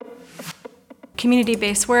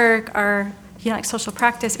community-based work, our like social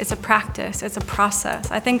practice, it's a practice, it's a process.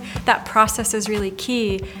 I think that process is really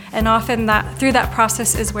key, and often through that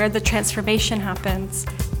process is where the transformation happens.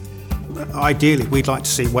 Ideally, we'd like to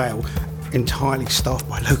see WALE entirely staffed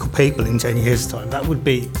by local people in 10 years' time. That would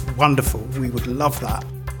be wonderful. We would love that.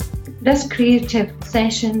 This creative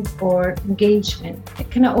session or engagement, it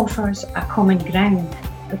kind of offers a common ground,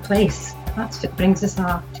 a place. That's what brings us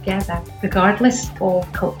all together, regardless of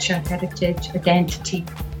culture, heritage, identity.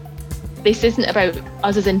 This isn't about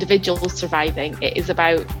us as individuals surviving, it is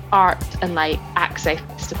about art and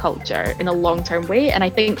access to culture in a long-term way. And I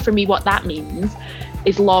think for me what that means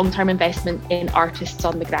is long-term investment in artists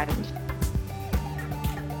on the ground.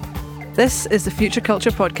 This is the Future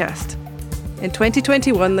Culture Podcast. In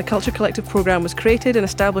 2021, the Culture Collective programme was created and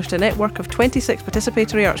established a network of 26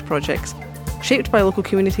 participatory arts projects, shaped by local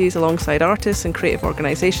communities alongside artists and creative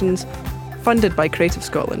organisations, funded by Creative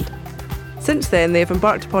Scotland. Since then, they have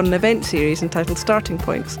embarked upon an event series entitled Starting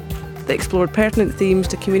Points that explored pertinent themes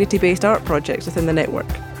to community-based art projects within the network.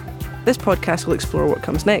 This podcast will explore what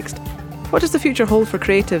comes next. What does the future hold for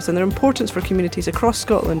creatives and their importance for communities across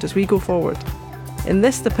Scotland as we go forward? In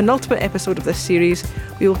this, the penultimate episode of this series,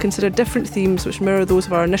 we will consider different themes which mirror those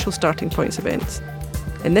of our initial Starting Points events.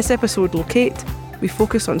 In this episode, Locate, we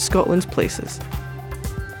focus on Scotland's places.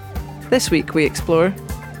 This week we explore: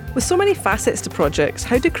 with so many facets to projects,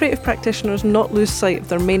 how do creative practitioners not lose sight of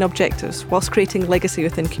their main objectives whilst creating legacy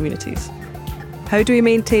within communities? How do we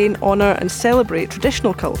maintain, honour and celebrate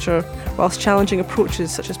traditional culture whilst challenging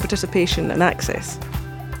approaches such as participation and access?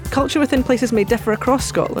 Culture within places may differ across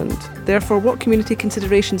Scotland, therefore what community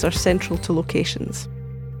considerations are central to locations?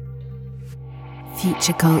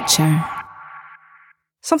 Future Culture.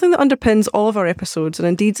 Something that underpins all of our episodes, and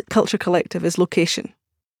indeed Culture Collective, is location.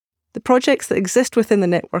 The projects that exist within the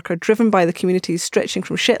network are driven by the communities stretching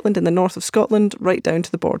from Shetland in the north of Scotland right down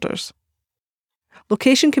to the borders.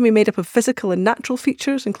 Location can be made up of physical and natural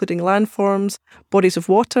features, including landforms, bodies of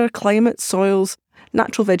water, climate, soils,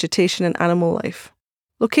 natural vegetation and animal life.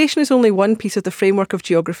 Location is only one piece of the framework of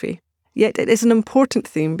geography, yet it is an important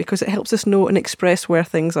theme because it helps us know and express where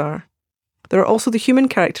things are. There are also the human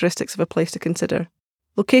characteristics of a place to consider.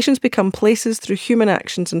 Locations become places through human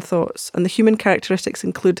actions and thoughts, and the human characteristics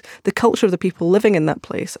include the culture of the people living in that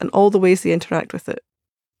place and all the ways they interact with it.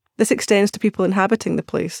 This extends to people inhabiting the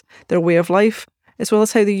place, their way of life, as well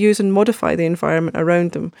as how they use and modify the environment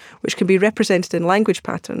around them, which can be represented in language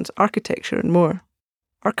patterns, architecture and more.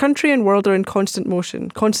 Our country and world are in constant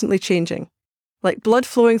motion, constantly changing. Like blood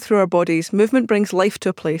flowing through our bodies, movement brings life to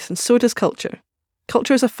a place, and so does culture.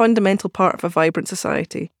 Culture is a fundamental part of a vibrant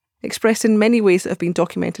society, expressed in many ways that have been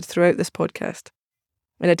documented throughout this podcast.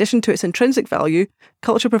 In addition to its intrinsic value,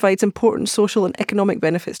 culture provides important social and economic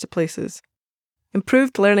benefits to places.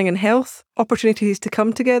 Improved learning and health, opportunities to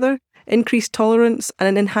come together, increased tolerance, and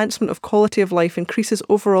an enhancement of quality of life increases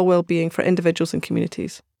overall well-being for individuals and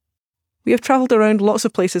communities. We have travelled around lots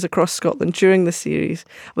of places across Scotland during this series,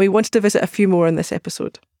 and we wanted to visit a few more in this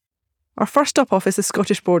episode. Our first stop off is the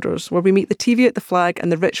Scottish Borders, where we meet the Teviot, the Flag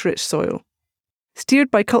and the rich soil.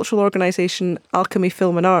 Steered by cultural organisation Alchemy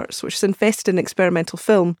Film and Arts, which is invested in experimental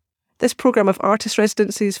film, this programme of artist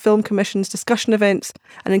residencies, film commissions, discussion events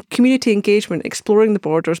and in community engagement exploring the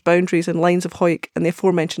borders, boundaries and lines of Hawick and the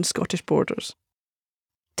aforementioned Scottish Borders.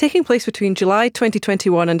 Taking place between July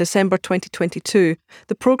 2021 and December 2022,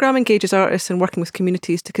 the programme engages artists in working with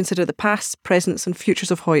communities to consider the pasts, presents and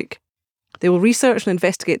futures of Hawick. They will research and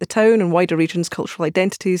investigate the town and wider region's cultural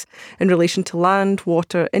identities in relation to land,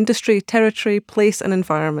 water, industry, territory, place and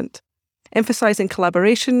environment. Emphasising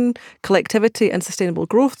collaboration, collectivity and sustainable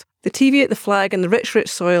growth, the Teviot, the Flag and the rich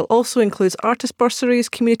soil also includes artist bursaries,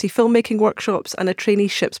 community filmmaking workshops and a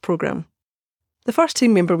traineeships programme. The first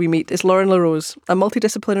team member we meet is Lauren LaRose, a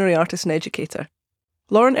multidisciplinary artist and educator.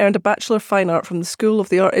 Lauren earned a Bachelor of Fine Art from the School of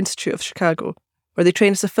the Art Institute of Chicago, where they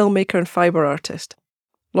trained as a filmmaker and fibre artist.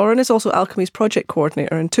 Lauren is also Alchemy's project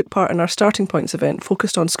coordinator and took part in our Starting Points event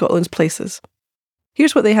focused on Scotland's places.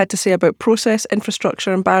 Here's what they had to say about process,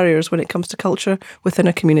 infrastructure and barriers when it comes to culture within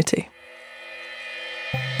a community.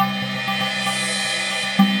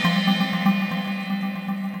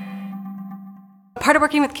 Part of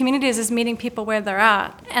working with communities is meeting people where they're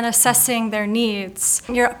at and assessing their needs.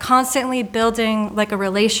 You're constantly building like a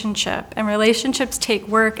relationship, and relationships take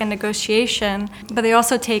work and negotiation, but they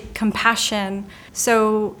also take compassion.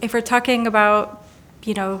 So if we're talking about,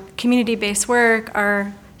 community-based work,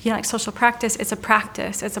 our like social practice, it's a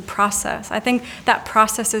practice, it's a process. I think that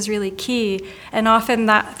process is really key, and often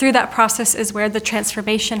that through that process is where the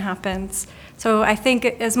transformation happens. So I think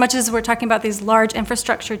as much as we're talking about these large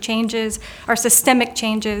infrastructure changes or systemic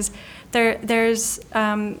changes, there's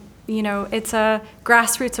it's a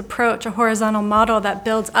grassroots approach, a horizontal model that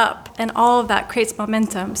builds up, and all of that creates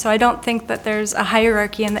momentum. So I don't think that there's a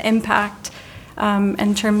hierarchy in the impact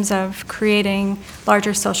in terms of creating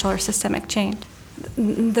larger social or systemic change.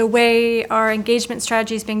 The way our engagement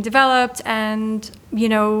strategy is being developed and,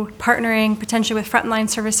 partnering potentially with frontline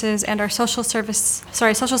services and our social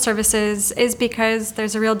services is because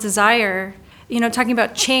there's a real desire, talking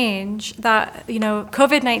about change, that,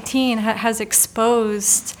 COVID-19 has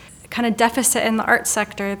exposed kind of deficit in the arts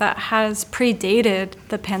sector that has predated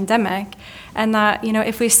the pandemic. And that,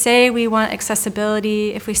 if we say we want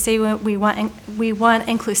accessibility, if we say we want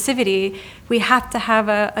inclusivity, we have to have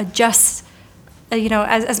a just,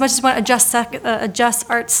 as much as we want a just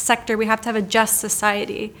arts sector, we have to have a just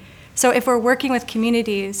society. So if we're working with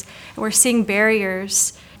communities and we're seeing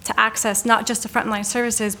barriers to access not just to frontline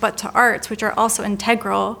services, but to arts, which are also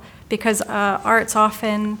integral, because arts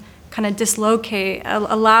often kind of dislocate,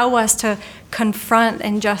 allow us to confront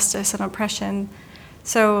injustice and oppression.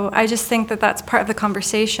 So I just think that that's part of the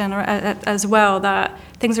conversation as well, that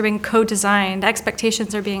things are being co-designed,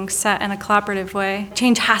 expectations are being set in a collaborative way.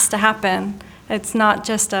 Change has to happen. It's not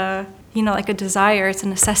just like a desire, it's a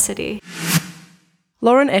necessity.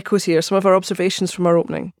 Lauren echoes here some of our observations from our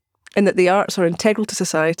opening, in that the arts are integral to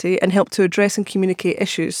society and help to address and communicate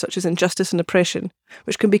issues such as injustice and oppression,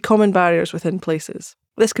 which can be common barriers within places.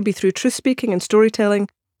 This can be through truth-speaking and storytelling,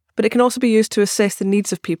 but it can also be used to assess the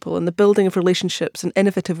needs of people and the building of relationships in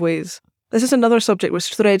innovative ways. This is another subject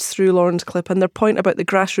which threads through Lauren's clip, and their point about the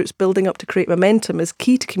grassroots building up to create momentum is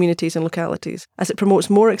key to communities and localities, as it promotes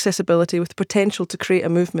more accessibility with the potential to create a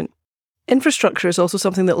movement. Infrastructure is also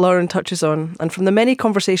something that Lauren touches on, and from the many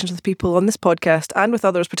conversations with people on this podcast and with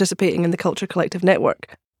others participating in the Culture Collective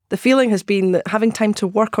network, the feeling has been that having time to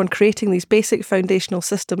work on creating these basic foundational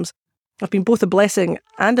systems have been both a blessing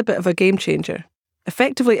and a bit of a game changer.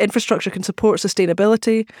 Effectively, infrastructure can support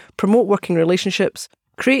sustainability, promote working relationships,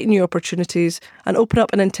 create new opportunities, and open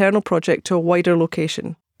up an internal project to a wider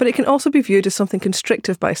location. But it can also be viewed as something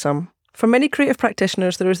constrictive by some. For many creative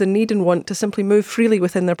practitioners, there is a need and want to simply move freely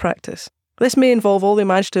within their practice. This may involve all the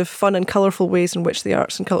imaginative, fun and colourful ways in which the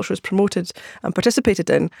arts and culture is promoted and participated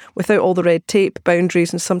in, without all the red tape,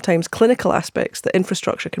 boundaries and sometimes clinical aspects that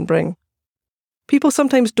infrastructure can bring. People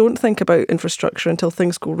sometimes don't think about infrastructure until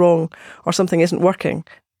things go wrong or something isn't working,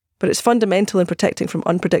 but it's fundamental in protecting from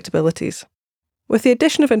unpredictabilities. With the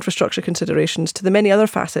addition of infrastructure considerations to the many other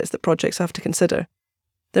facets that projects have to consider,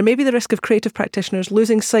 there may be the risk of creative practitioners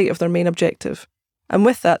losing sight of their main objective. And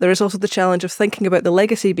with that, there is also the challenge of thinking about the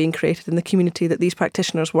legacy being created in the community that these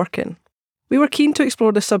practitioners work in. We were keen to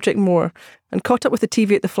explore this subject more and caught up with the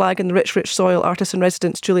TV at the Flag and the Rich Rich Soil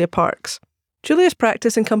artist-in-residence Julia Parks. Julia's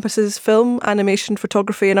practice encompasses film, animation,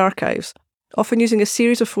 photography and archives, often using a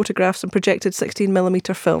series of photographs and projected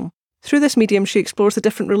 16mm film. Through this medium, she explores the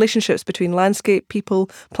different relationships between landscape, people,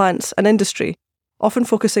 plants and industry, often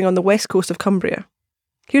focusing on the west coast of Cumbria.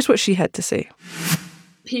 Here's what she had to say.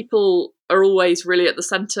 People are always really at the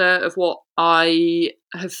centre of what I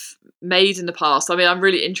have made in the past. I mean, I'm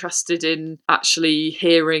really interested in actually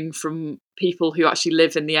hearing from people who actually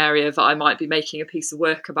live in the area that I might be making a piece of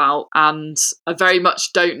work about. And I very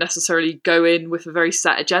much don't necessarily go in with a very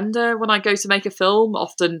set agenda when I go to make a film.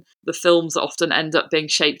 Often the films often end up being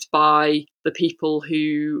shaped by the people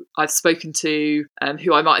who I've spoken to,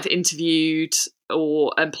 who I might have interviewed,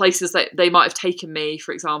 or places that they might have taken me,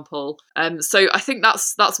 for example. So I think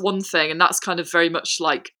that's one thing, and that's kind of very much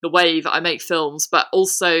like the way that I make films. But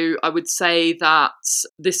also I would say that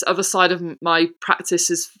this other side of my practice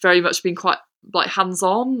has very much been quite like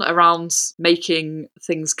hands-on around making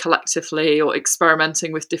things collectively or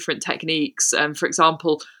experimenting with different techniques. For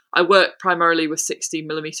example, I work primarily with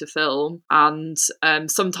 16mm film, and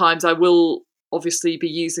sometimes I will obviously be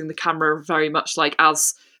using the camera very much like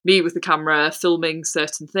as me with the camera filming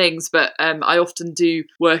certain things, but I often do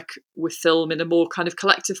work with film in a more kind of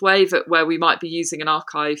collective way, where we might be using an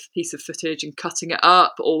archive piece of footage and cutting it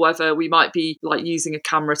up, or whether we might be like using a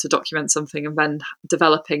camera to document something and then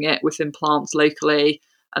developing it within plants locally,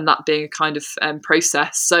 and that being a kind of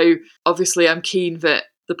process. So obviously I'm keen that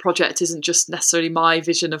the project isn't just necessarily my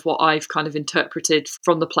vision of what I've kind of interpreted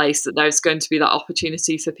from the place, that there's going to be that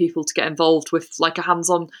opportunity for people to get involved with like a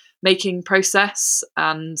hands-on making process.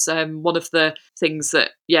 And one of the things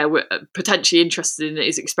that we're potentially interested in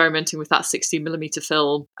is experimenting with that 16mm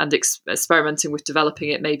film and experimenting with developing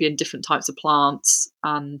it maybe in different types of plants.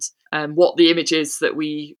 And what the images that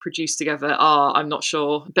we produce together are, I'm not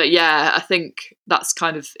sure. But I think that's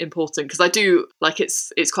kind of important, because I do like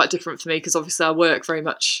it's quite different for me, because obviously I work very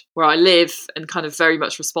much where I live and kind of very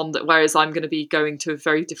much respond that, whereas I'm going to be going to a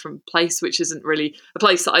very different place, which isn't really a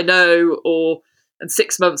place that I know, and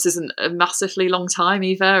 6 months isn't a massively long time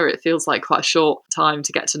either. It feels like quite a short time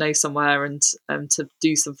to get to know somewhere and to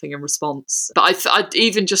do something in response. But I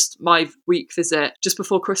even just my week visit just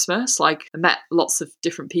before Christmas, like I met lots of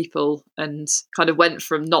different people and kind of went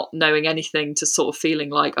from not knowing anything to sort of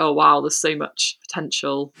feeling like, oh wow, there's so much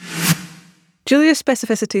potential. Julia's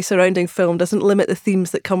specificity surrounding film doesn't limit the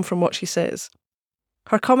themes that come from what she says.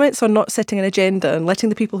 Her comments on not setting an agenda and letting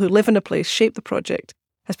the people who live in a place shape the project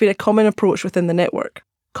has been a common approach within the network.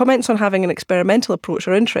 Comments on having an experimental approach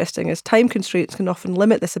are interesting, as time constraints can often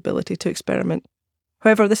limit this ability to experiment.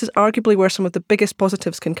 However, this is arguably where some of the biggest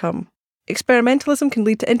positives can come. Experimentalism can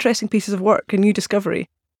lead to interesting pieces of work and new discovery,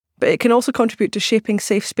 but it can also contribute to shaping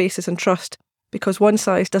safe spaces and trust, because one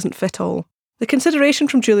size doesn't fit all. The consideration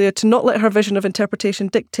from Julia to not let her vision of interpretation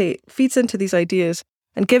dictate feeds into these ideas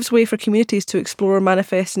and gives way for communities to explore,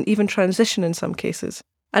 manifest, and even transition in some cases.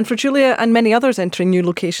 And for Julia and many others entering new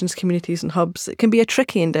locations, communities and hubs, it can be a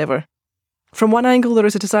tricky endeavour. From one angle, there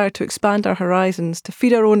is a desire to expand our horizons, to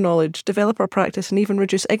feed our own knowledge, develop our practice, and even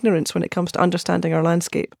reduce ignorance when it comes to understanding our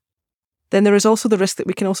landscape. Then there is also the risk that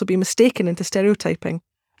we can also be mistaken into stereotyping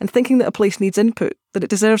and thinking that a place needs input, that it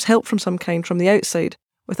deserves help from some kind from the outside,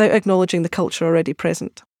 without acknowledging the culture already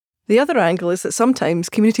present. The other angle is that sometimes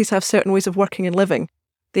communities have certain ways of working and living.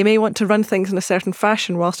 They may want to run things in a certain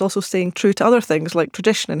fashion whilst also staying true to other things like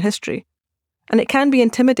tradition and history. And it can be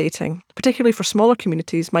intimidating, particularly for smaller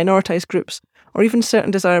communities, minoritised groups, or even certain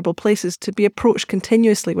desirable places, to be approached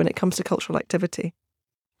continuously when it comes to cultural activity.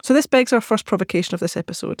 So this begs our first provocation of this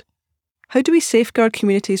episode. How do we safeguard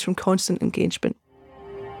communities from constant engagement?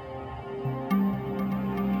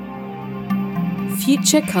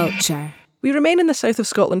 Future culture. We remain in the south of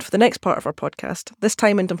Scotland for the next part of our podcast, this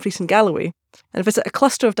time in Dumfries and Galloway, and visit a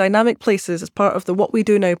cluster of dynamic places as part of the What We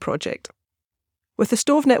Do Now project. With the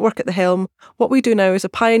Stove Network at the helm, What We Do Now is a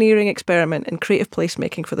pioneering experiment in creative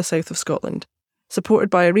placemaking for the south of Scotland, supported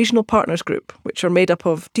by a regional partners group, which are made up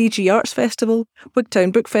of DG Arts Festival,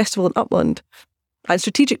 Wigtown Book Festival in Upland, and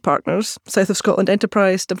strategic partners, South of Scotland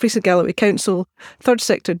Enterprise, Dumfries and Galloway Council, Third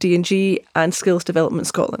Sector D&G, and Skills Development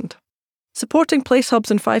Scotland. Supporting place hubs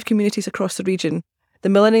in 5 communities across the region, the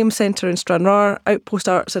Millennium Centre in Stranraer, Outpost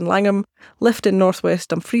Arts in Langham, Lift in North West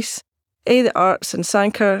Dumfries, The Arts in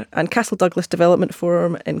Sanquhar, and Castle Douglas Development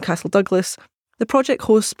Forum in Castle Douglas, the project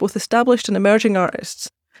hosts both established and emerging artists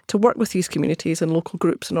to work with these communities and local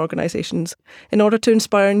groups and organisations in order to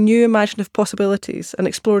inspire new imaginative possibilities and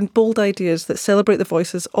explore bold ideas that celebrate the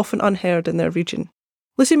voices often unheard in their region.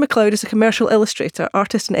 Lucy MacLeod is a commercial illustrator,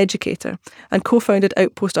 artist and educator, and co-founded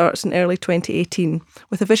Outpost Arts in early 2018,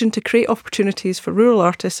 with a vision to create opportunities for rural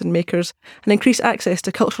artists and makers and increase access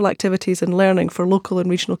to cultural activities and learning for local and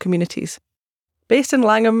regional communities. Based in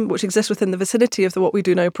Langham, which exists within the vicinity of the What We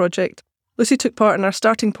Do Now project, Lucy took part in our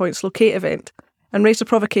Starting Points Locate event and raised a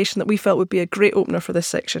provocation that we felt would be a great opener for this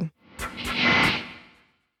section.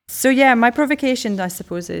 So my provocation, I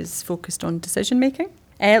suppose, is focused on decision making.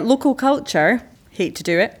 Local culture, hate to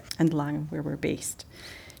do it, and Langham, where we're based,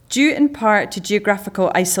 due in part to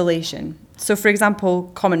geographical isolation. So, for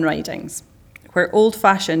example, common ridings, where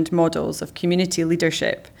old-fashioned models of community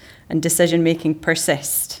leadership and decision-making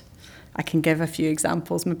persist. I can give a few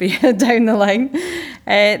examples maybe down the line.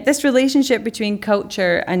 This relationship between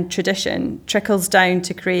culture and tradition trickles down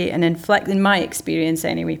to create an in my experience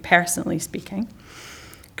anyway, personally speaking,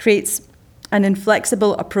 creates an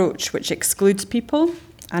inflexible approach which excludes people.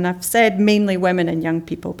 And I've said mainly women and young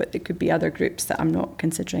people, but there could be other groups that I'm not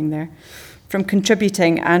considering there, from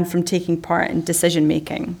contributing and from taking part in decision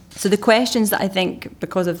making. So the questions that I think,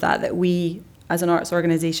 because of that we as an arts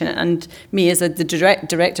organisation and me as the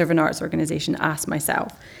director of an arts organisation ask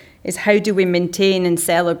myself is, how do we maintain and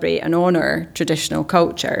celebrate and honour traditional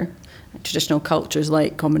cultures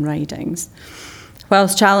like common ridings,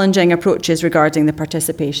 whilst challenging approaches regarding the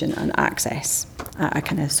participation and access at a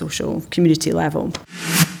kind of social community level.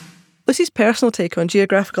 Lucy's personal take on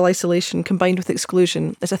geographical isolation combined with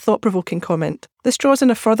exclusion is a thought-provoking comment. This draws in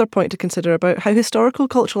a further point to consider about how historical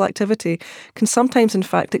cultural activity can sometimes in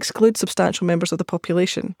fact exclude substantial members of the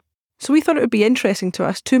population. So we thought it would be interesting to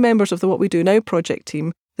ask two members of the What We Do Now project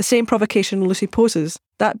team the same provocation Lucy poses,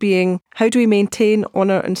 that being, how do we maintain,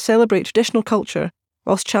 honour and celebrate traditional culture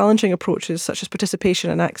whilst challenging approaches such as participation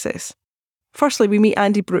and access? Firstly, we meet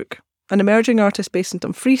Andy Brooke, an emerging artist based in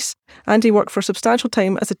Dumfries. Andy worked for a substantial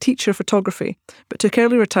time as a teacher of photography, but took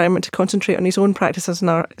early retirement to concentrate on his own practice as an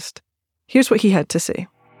artist. Here's what he had to say.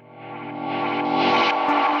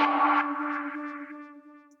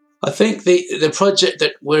 I think the project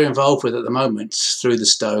that we're involved with at the moment through the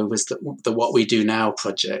Stove is the What We Do Now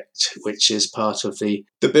project, which is part of the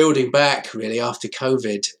building back really after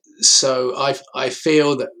COVID. So I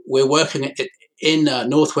feel that we're working in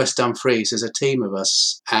Northwest Dumfries as a team of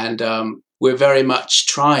us, and we're very much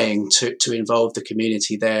trying to involve the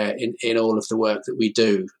community there in all of the work that we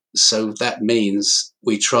do. So that means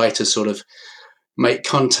we try to sort of make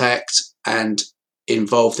contact and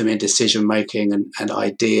involve them in decision making and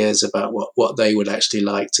ideas about what they would actually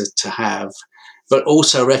like to have, but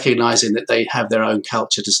also recognizing that they have their own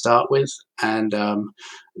culture to start with, and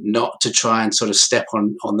not to try and sort of step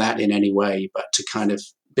on that in any way, but to kind of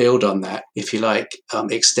build on that, if you like,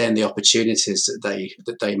 extend the opportunities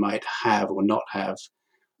that they might have or not have.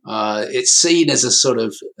 It's seen as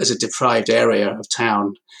a deprived area of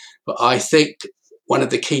town, but I think one of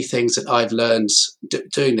the key things that I've learned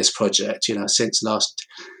doing this project, since last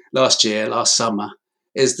summer,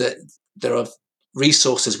 is that there are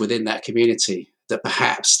resources within that community that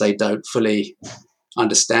perhaps they don't fully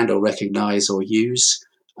understand or recognize or use.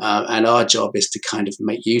 And our job is to kind of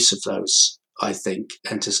make use of those, I think,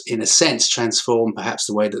 and to, in a sense, transform perhaps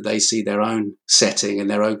the way that they see their own setting and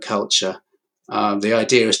their own culture. The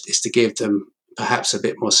idea is to give them perhaps a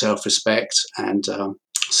bit more self-respect and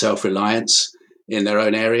self-reliance in their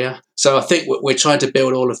own area. So I think we're trying to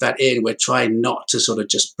build all of that in. We're trying not to sort of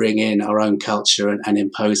just bring in our own culture and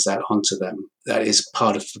impose that onto them. That is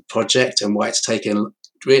part of the project, and why it's taken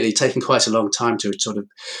quite a long time to sort of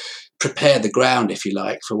prepare the ground, if you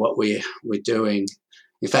like, for what we're doing.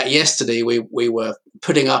 In fact, yesterday we were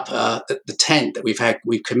putting up the tent that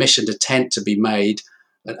we've commissioned a tent to be made,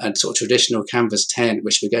 a sort of traditional canvas tent,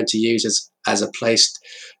 which we're going to use as a place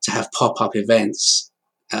to have pop-up events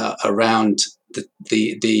around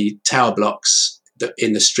the tower blocks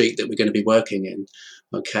in the street that we're going to be working in.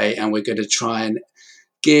 Okay, and we're going to try and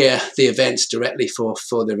gear the events directly for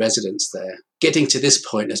the residents there. Getting to this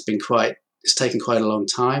point it's taken quite a long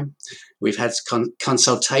time. We've had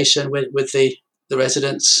consultation with the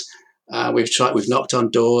residents. We've knocked on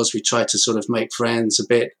doors. We tried to sort of make friends a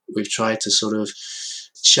bit. We've tried to sort of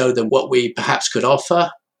show them what we perhaps could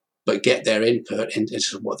offer, but get their input into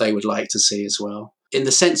what they would like to see as well. In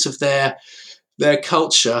the sense of their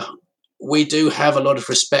culture, we do have a lot of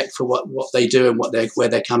respect for what they do and where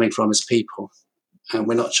they're coming from as people. And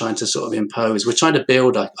we're not trying to sort of impose. We're trying to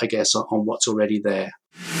build, I guess, on what's already there.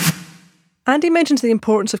 Andy mentions the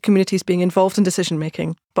importance of communities being involved in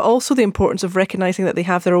decision-making, but also the importance of recognising that they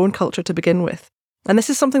have their own culture to begin with. And this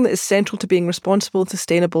is something that is central to being responsible and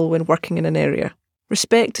sustainable when working in an area.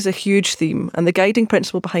 Respect is a huge theme and the guiding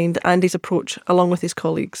principle behind Andy's approach, along with his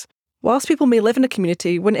colleagues. Whilst people may live in a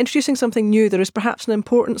community, when introducing something new, there is perhaps an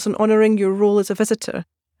importance in honouring your role as a visitor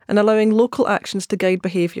and allowing local actions to guide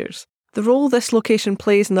behaviours. The role this location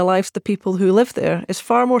plays in the lives of the people who live there is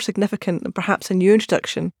far more significant than perhaps a new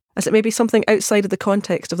introduction, as it may be something outside of the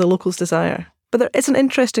context of the locals' desire. But there is an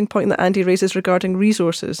interesting point that Andy raises regarding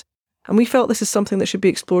resources, and we felt this is something that should be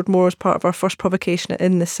explored more as part of our first provocation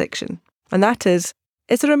in this section. And that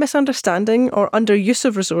is there a misunderstanding or underuse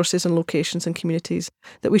of resources and locations and communities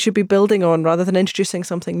that we should be building on rather than introducing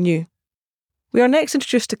something new? We are next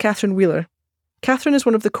introduced to Catherine Wheeler. Catherine is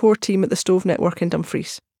one of the core team at the Stove Network in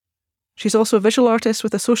Dumfries. She's also a visual artist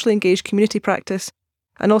with a socially engaged community practice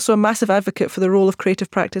and also a massive advocate for the role of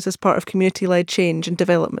creative practice as part of community-led change and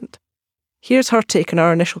development. Here's her take on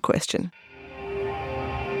our initial question.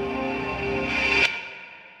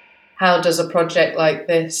 How does a project like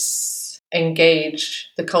this engage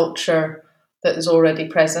the culture that is already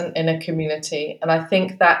present in a community? And I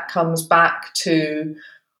think that comes back to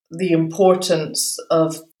the importance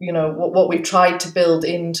of, what we've tried to build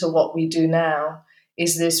into what we do now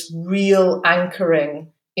is this real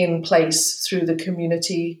anchoring in place through the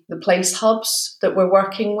community, the place hubs that we're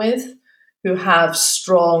working with, who have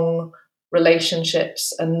strong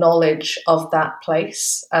relationships and knowledge of that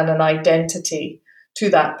place and an identity to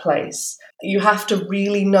that place. You have to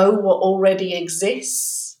really know what already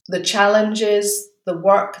exists, the challenges, the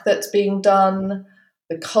work that's being done,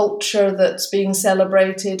 the culture that's being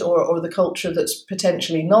celebrated or the culture that's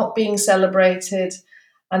potentially not being celebrated.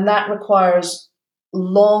 And that requires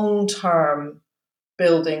long-term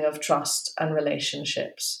building of trust and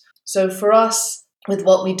relationships. So for us, with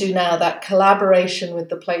what we do now, that collaboration with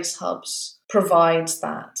the place hubs provides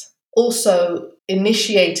that. Also,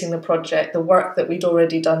 initiating the project, the work that we'd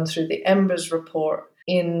already done through the Embers report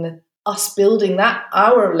in us building that,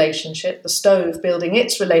 our relationship, the Stove building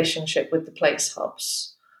its relationship with the place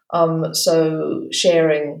hubs. So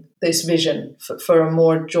sharing this vision for a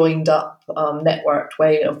more joined up, networked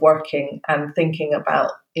way of working and thinking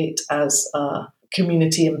about it as a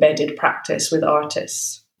community embedded practice with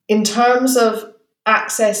artists. In terms of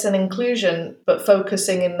access and inclusion, but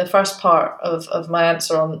focusing in the first part of my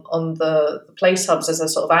answer on the place hubs as a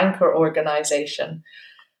sort of anchor organisation,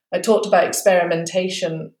 I talked about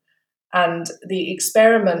experimentation, and the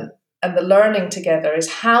experiment and the learning together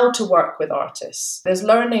is how to work with artists. There's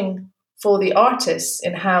learning for the artists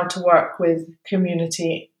in how to work with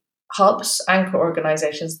community hubs, anchor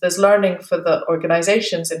organisations. There's learning for the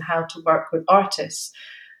organisations in how to work with artists.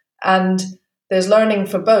 And there's learning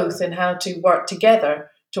for both in how to work together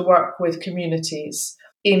to work with communities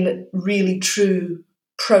in really true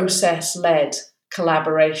process-led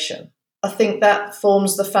collaboration. I think that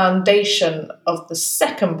forms the foundation of the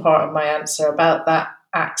second part of my answer about that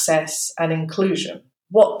access and inclusion.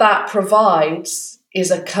 What that provides is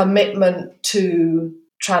a commitment to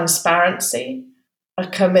transparency, a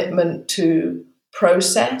commitment to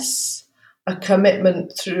process, a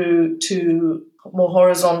commitment to more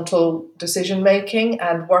horizontal decision making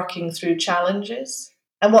and working through challenges.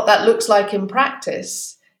 And what that looks like in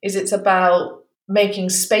practice is it's about making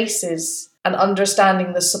spaces and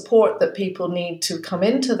understanding the support that people need to come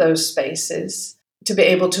into those spaces to be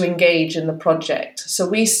able to engage in the project. So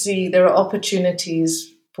we see there are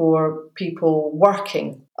opportunities for people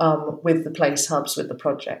working with the place hubs, with the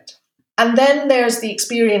project. And then there's the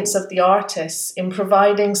experience of the artists in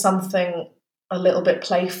providing something a little bit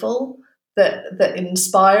playful that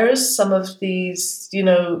inspires some of these,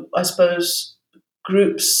 I suppose,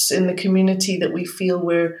 groups in the community that we feel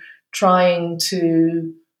we're trying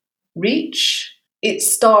to reach. It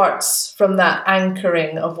starts from that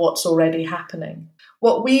anchoring of what's already happening.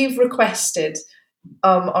 What we've requested,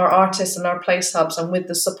 our artists and our place hubs, and with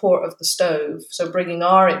the support of the Stove, so bringing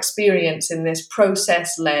our experience in this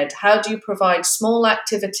process-led, how do you provide small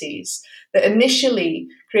activities that initially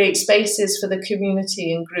create spaces for the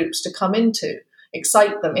community and groups to come into,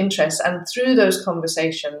 excite them, interest, and through those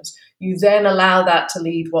conversations, you then allow that to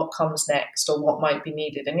lead what comes next or what might be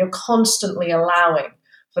needed. And you're constantly allowing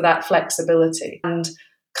for that flexibility and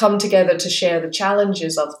come together to share the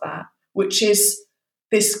challenges of that, which is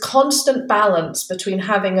this constant balance between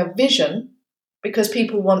having a vision, because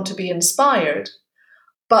people want to be inspired,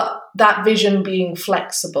 but that vision being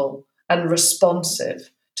flexible and responsive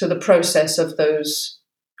to the process of those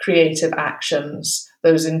creative actions,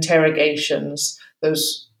 those interrogations,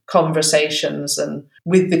 those conversations, and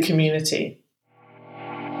with the community.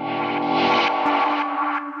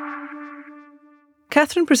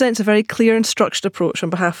 Catherine presents a very clear and structured approach on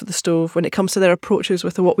behalf of the Stove when it comes to their approaches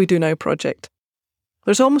with the What We Do Now project.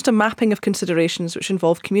 There's almost a mapping of considerations which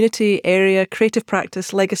involve community, area, creative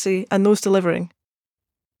practice, legacy, and those delivering.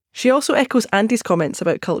 She also echoes Andy's comments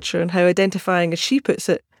about culture and how identifying, as she puts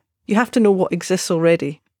it, you have to know what exists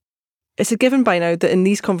already. It's a given by now that in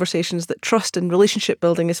these conversations that trust and relationship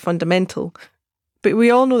building is fundamental, but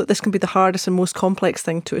we all know that this can be the hardest and most complex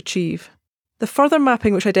thing to achieve. The further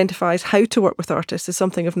mapping which identifies how to work with artists is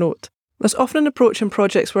something of note. There's often an approach in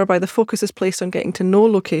projects whereby the focus is placed on getting to know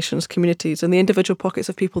locations, communities, and the individual pockets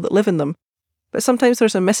of people that live in them. But sometimes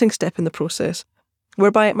there's a missing step in the process,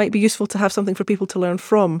 whereby it might be useful to have something for people to learn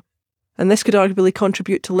from, and this could arguably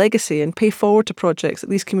contribute to legacy and pay forward to projects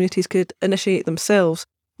that these communities could initiate themselves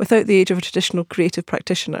without the aid of a traditional creative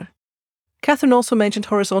practitioner. Catherine also mentioned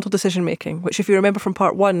horizontal decision-making, which, if you remember from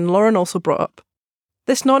part 1, Lauren also brought up.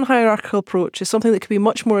 This non-hierarchical approach is something that could be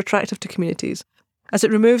much more attractive to communities, as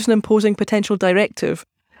it removes an imposing potential directive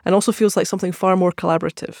and also feels like something far more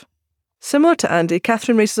collaborative. Similar to Andy,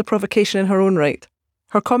 Catherine raises a provocation in her own right.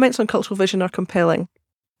 Her comments on cultural vision are compelling.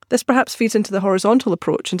 This perhaps feeds into the horizontal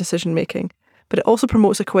approach in decision-making, but it also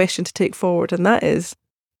promotes a question to take forward, and that is,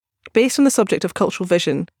 based on the subject of cultural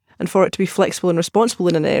vision, and for it to be flexible and responsible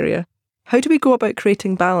in an area, how do we go about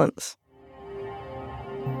creating balance?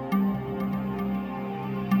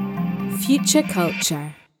 Future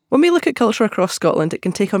culture. When we look at culture across Scotland, it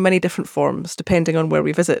can take on many different forms, depending on where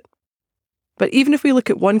we visit. But even if we look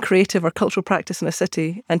at one creative or cultural practice in a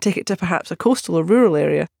city and take it to perhaps a coastal or rural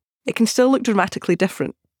area, it can still look dramatically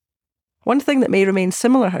different. One thing that may remain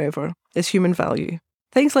similar, however, is human value.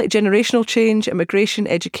 Things like generational change, immigration,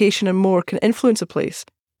 education and more can influence a place,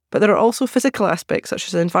 but there are also physical aspects such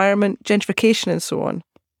as environment, gentrification and so on.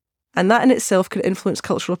 and that in itself can influence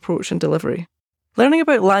cultural approach and delivery. Learning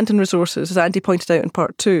about land and resources, as Andy pointed out in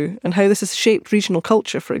part 2, and how this has shaped regional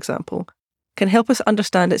culture, for example, can help us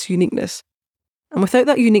understand its uniqueness. And without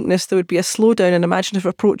that uniqueness, there would be a slowdown in imaginative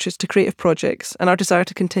approaches to creative projects and our desire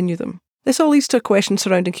to continue them. This all leads to a question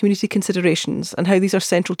surrounding community considerations and how these are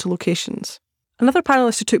central to locations. Another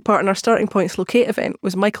panellist who took part in our Starting Points Locate event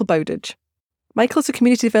was Michael Bowditch. Michael is a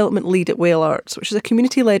community development lead at Whale Arts, which is a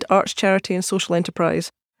community-led arts charity and social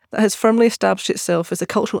enterprise that has firmly established itself as a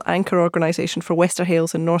cultural anchor organisation for Wester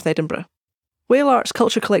Hailes in North Edinburgh. Whale Arts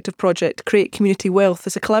Culture Collective project Create Community Wealth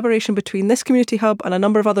is a collaboration between this community hub and a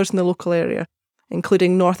number of others in the local area,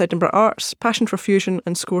 including North Edinburgh Arts, Passion for Fusion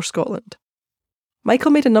and Score Scotland.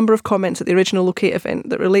 Michael made a number of comments at the original Locate event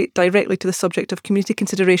that relate directly to the subject of community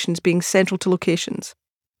considerations being central to locations.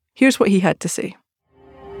 Here's what he had to say.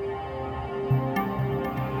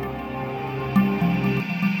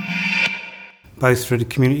 Both through the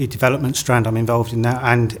community development strand I'm involved in now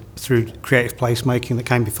and through creative placemaking that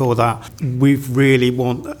came before that,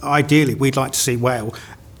 ideally we'd like to see Whale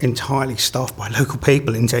entirely staffed by local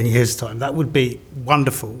people in 10 years' time. That would be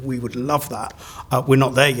wonderful. We would love that. We're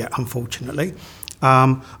not there yet, unfortunately.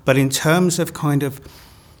 But in terms of kind of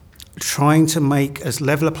trying to make as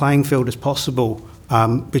level a playing field as possible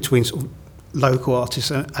between sort of local artists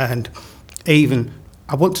and even,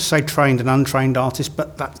 I want to say trained and untrained artists,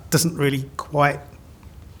 but that doesn't really quite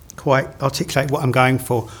articulate what I'm going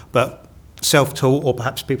for. But self-taught, or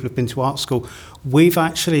perhaps people who've been to art school, we've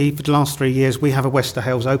actually, for the last 3 years, we have a Wester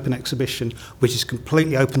Hailes open exhibition, which is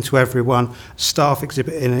completely open to everyone. Staff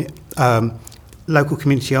exhibit in it, local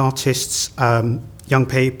community artists, young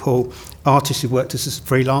people, artists who worked as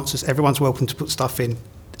freelancers, everyone's welcome to put stuff in.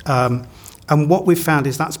 And what we've found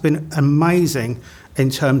is that's been amazing in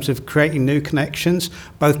terms of creating new connections,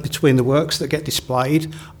 both between the works that get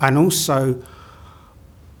displayed and also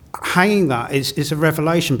hanging that is a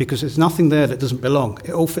revelation, because there's nothing there that doesn't belong.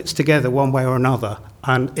 It all fits together one way or another,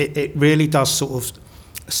 and it really does sort of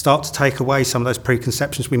start to take away some of those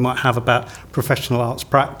preconceptions we might have about professional arts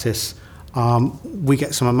practice. We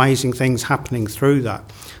get some amazing things happening through that.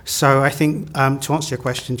 So I think, to answer your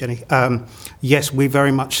question, Jenny, yes, we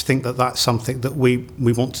very much think that that's something that we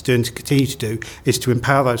want to do and to continue to do, is to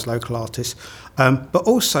empower those local artists, but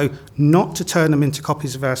also not to turn them into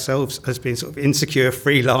copies of ourselves as being sort of insecure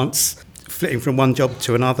freelance, flitting from one job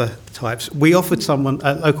to another types. We offered someone,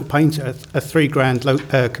 a local painter, a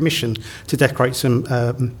 £3,000 commission to decorate some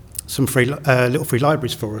free little free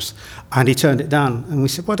libraries for us, and he turned it down. And we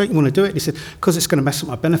said, "Why don't you want to do it?" He said, "Because it's going to mess up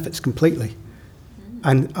my benefits completely."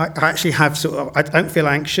 And I actually have I don't feel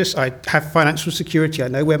anxious. I have financial security. I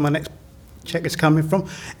know where my next cheque is coming from.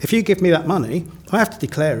 If you give me that money, I have to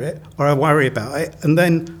declare it, or I worry about it, and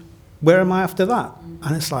then where am I after that?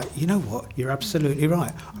 And it's like, you know what? You're absolutely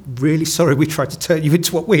right. I'm really sorry we tried to turn you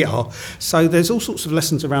into what we are. So there's all sorts of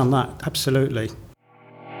lessons around that. Absolutely.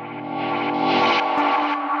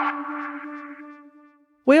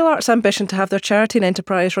 Whale Art's ambition to have their charity and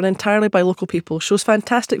enterprise run entirely by local people shows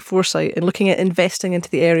fantastic foresight in looking at investing into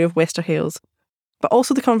the area of Wester Hailes, but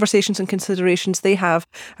also the conversations and considerations they have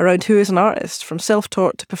around who is an artist, from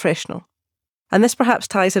self-taught to professional. And this perhaps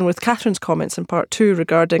ties in with Catherine's comments in part 2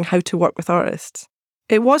 regarding how to work with artists.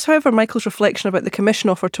 It was, however, Michael's reflection about the commission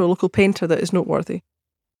offered to a local painter that is noteworthy.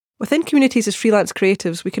 Within communities as freelance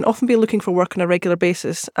creatives, we can often be looking for work on a regular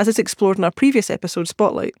basis, as is explored in our previous episode,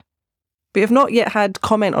 Spotlight. We have not yet had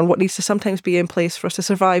comment on what needs to sometimes be in place for us to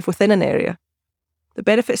survive within an area. The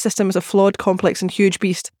benefit system is a flawed, complex and huge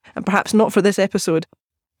beast, and perhaps not for this episode,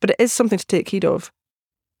 but it is something to take heed of.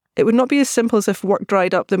 It would not be as simple as if work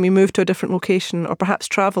dried up then we move to a different location or perhaps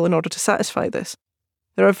travel in order to satisfy this.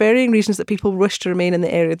 There are varying reasons that people wish to remain in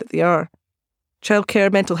the area that they are. Childcare,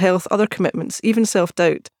 mental health, other commitments, even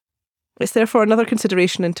self-doubt. It's therefore another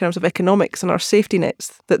consideration in terms of economics and our safety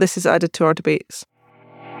nets that this is added to our debates.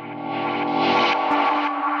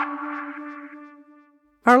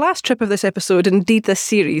 Our last trip of this episode, and indeed this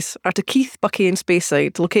series, are to Keith, Buckie and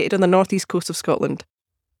Speyside, located on the northeast coast of Scotland.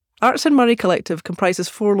 Arts in Murray Collective comprises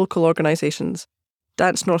 4 local organisations: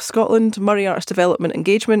 Dance North Scotland, Murray Arts Development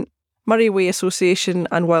Engagement, Murray Way Association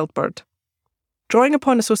and Wildbird. Drawing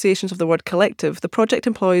upon associations of the word collective, the project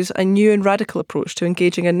employs a new and radical approach to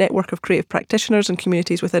engaging a network of creative practitioners and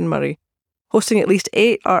communities within Murray, hosting at least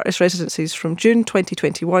 8 artist residencies from June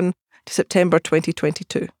 2021 to September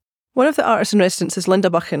 2022. One of the artists in residence is Linda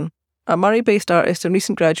Buchan, a Murray-based artist and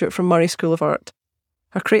recent graduate from Murray School of Art.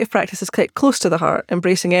 Her creative practice is kept close to the heart,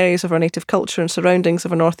 embracing areas of our native culture and surroundings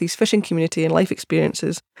of a northeast fishing community and life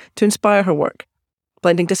experiences to inspire her work,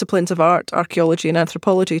 blending disciplines of art, archaeology and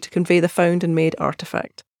anthropology to convey the found and made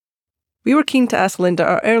artefact. We were keen to ask Linda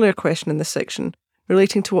our earlier question in this section,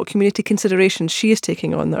 relating to what community considerations she is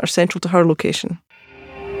taking on that are central to her location.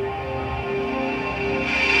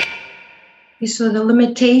 So the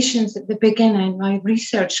limitations at the beginning, I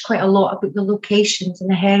researched quite a lot about the locations and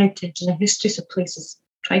the heritage and the histories of places,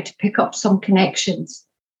 tried to pick up some connections.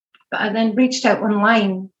 But I then reached out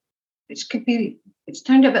online, which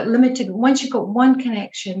turned out a bit limited. Once you got one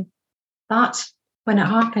connection, that's when it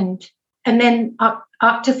happened. And then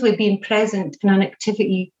actively being present in an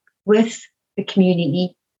activity with the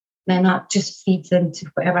community, then that just feeds into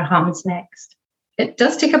whatever happens next. It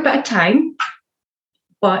does take a bit of time,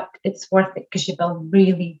 but it's worth it because you build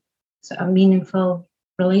really sort of meaningful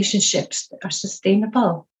relationships that are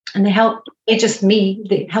sustainable. And they help, not just me,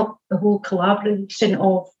 they help the whole collaboration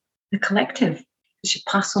of the collective. You should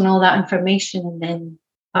pass on all that information and then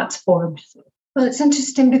that's formed. Well, it's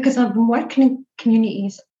interesting because I've been working in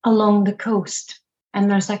communities along the coast and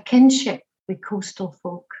there's a kinship with coastal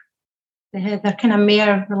folk. They're kind of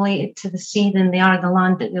more related to the sea than they are the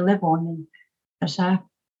land that they live on. And there's a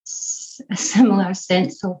similar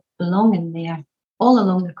sense of belonging there all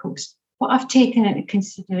along the coast. What I've taken into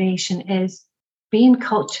consideration is being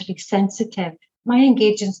culturally sensitive. My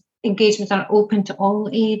engagements are open to all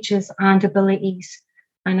ages and abilities.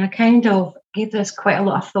 And I kind of gave this quite a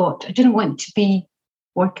lot of thought. I didn't want to be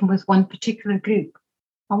working with one particular group.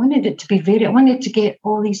 I wanted it to be varied. I wanted to get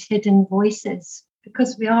all these hidden voices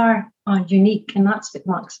because we are unique, and that's what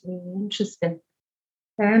makes it really interesting.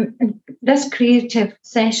 And this creative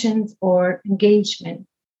sessions or engagement,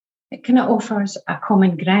 it kind of offers a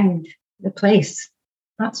common ground, the place.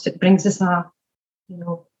 That's what brings us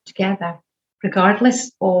together,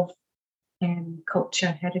 regardless of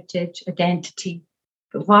culture, heritage, identity.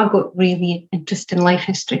 But I've got really interesting life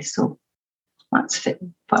history, so that's what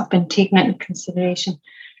I've been taking into consideration.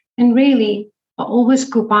 And really, I always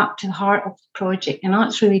go back to the heart of the project, and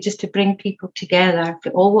that's really just to bring people together for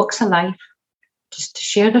all walks of life, just to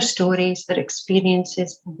share their stories, their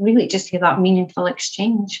experiences, and really just have that meaningful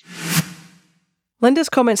exchange. Linda's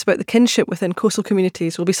comments about the kinship within coastal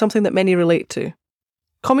communities will be something that many relate to.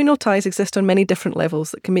 Communal ties exist on many different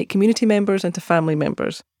levels that can make community members into family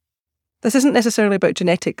members. This isn't necessarily about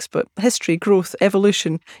genetics, but history, growth,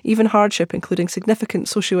 evolution, even hardship, including significant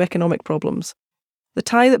socio-economic problems. The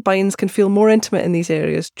tie that binds can feel more intimate in these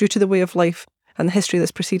areas due to the way of life and the history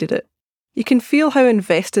that's preceded it. You can feel how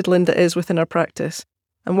invested Linda is within her practice,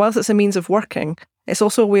 and whilst it's a means of working, it's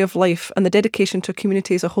also a way of life and the dedication to a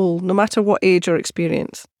community as a whole, no matter what age or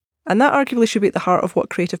experience. And that arguably should be at the heart of what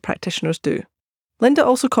creative practitioners do. Linda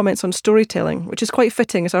also comments on storytelling, which is quite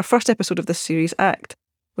fitting as our first episode of this series, ACT,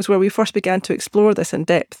 was where we first began to explore this in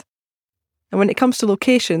depth. And when it comes to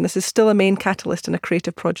location, this is still a main catalyst in a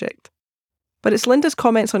creative project. But it's Linda's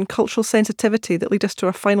comments on cultural sensitivity that lead us to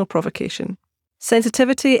our final provocation.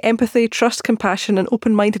 Sensitivity, empathy, trust, compassion, and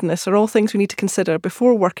open-mindedness are all things we need to consider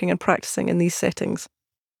before working and practicing in these settings.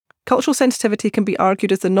 Cultural sensitivity can be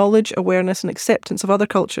argued as the knowledge, awareness, and acceptance of other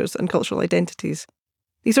cultures and cultural identities.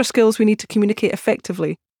 These are skills we need to communicate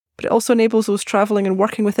effectively, but it also enables those travelling and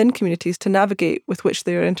working within communities to navigate with which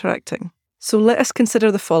they are interacting. So let us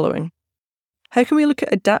consider the following. How can we look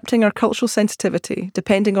at adapting our cultural sensitivity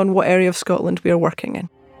depending on what area of Scotland we are working in?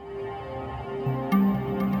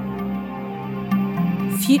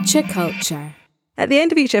 Future Culture. At the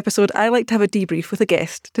end of each episode, I like to have a debrief with a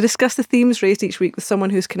guest to discuss the themes raised each week with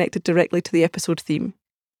someone who's connected directly to the episode theme.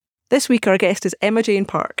 This week our guest is Emma Jane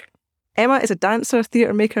Park. Emma is a dancer,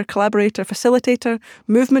 theatre maker, collaborator, facilitator,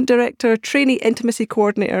 movement director, trainee intimacy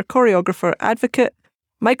coordinator, choreographer, advocate,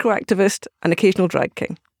 microactivist and occasional drag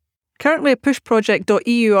king. Currently a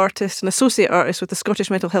pushproject.eu artist and associate artist with the Scottish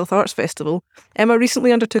Mental Health Arts Festival, Emma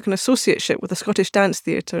recently undertook an associateship with the Scottish Dance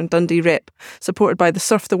Theatre and Dundee Rep, supported by the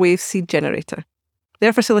Surf the Wave Seed Generator.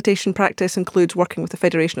 Their facilitation practice includes working with the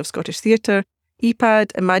Federation of Scottish Theatre,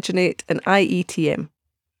 EPAD, Imaginate and IETM.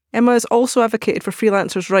 Emma has also advocated for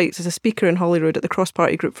freelancers' rights as a speaker in Holyrood at the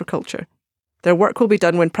Cross-Party Group for Culture. Their work will be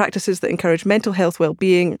done when practices that encourage mental health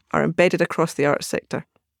well-being are embedded across the arts sector.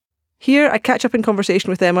 Here, I catch up in conversation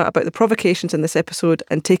with Emma about the provocations in this episode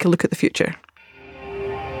and take a look at the future.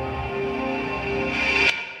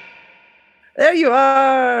 There you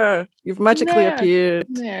are! You've magically appeared.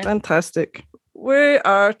 Yeah. Fantastic. We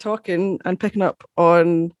are talking and picking up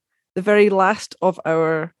on the very last of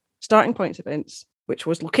our starting points events, which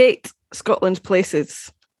was Locate Scotland's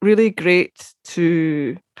Places. Really great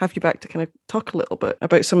to have you back to kind of talk a little bit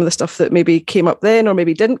about some of the stuff that maybe came up then or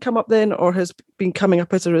maybe didn't come up then or has been coming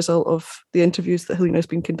up as a result of the interviews that Helena has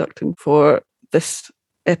been conducting for this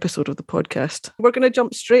episode of the podcast. We're going to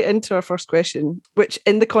jump straight into our first question, which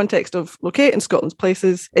in the context of locating Scotland's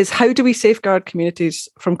places is, how do we safeguard communities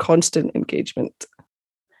from constant engagement?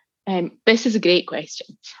 This is a great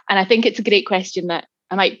question. And I think it's a great question that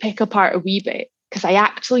I might pick apart a wee bit, because I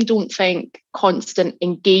actually don't think constant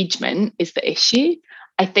engagement is the issue.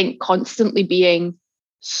 I think constantly being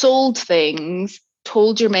sold things,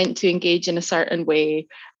 told you're meant to engage in a certain way,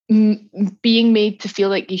 being made to feel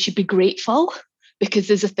like you should be grateful because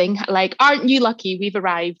there's a thing like, aren't you lucky we've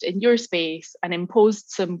arrived in your space and imposed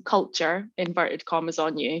some culture, inverted commas,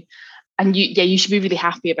 on you, and you should be really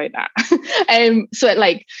happy about that. So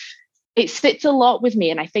it sits a lot with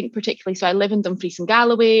me, and I think particularly, so I live in Dumfries and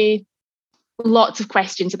Galloway, lots of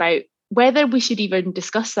questions about whether we should even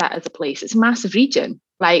discuss that as a place. It's a massive region.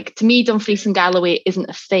 Like, to me, Dumfries and Galloway isn't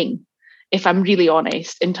a thing, if I'm really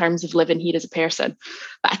honest, in terms of living here as a person.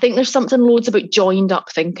 But I think there's something loads about joined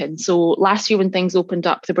up thinking. So last year when things opened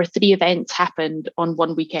up, there were 3 events happened on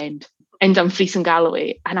one weekend in Dumfries and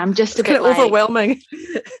Galloway. And I'm just a bit like, overwhelming.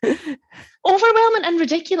 Overwhelming and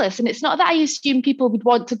ridiculous. And it's not that I assume people would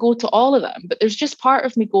want to go to all of them, but there's just part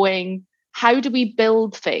of me going, how do we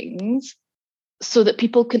build things so that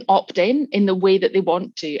people can opt in the way that they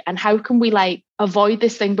want to? And how can we avoid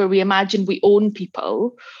this thing where we imagine we own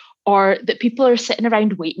people, or that people are sitting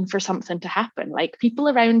around waiting for something to happen? Like, people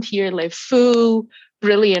around here live full,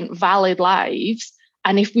 brilliant, valid lives.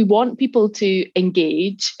 And if we want people to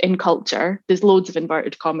engage in culture, there's loads of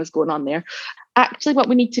inverted commas going on there. Actually, what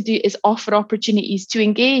we need to do is offer opportunities to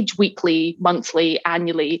engage weekly, monthly,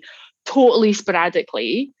 annually, totally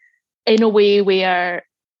sporadically, in a way where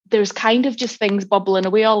there's kind of just things bubbling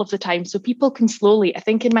away all of the time. So people can slowly, I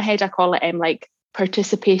think in my head, I call it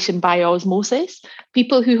participation by osmosis.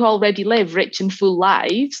 People who already live rich and full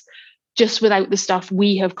lives, just without the stuff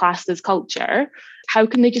we have classed as culture, how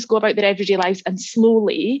can they just go about their everyday lives and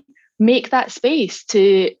slowly make that space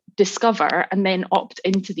to discover and then opt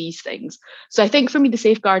into these things? So I think for me, the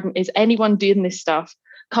safeguarding is anyone doing this stuff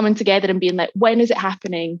coming together and being like, when is it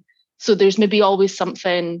happening? So there's maybe always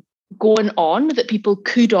something going on that people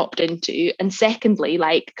could opt into. And secondly,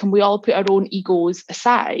 can we all put our own egos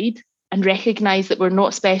aside and recognise that we're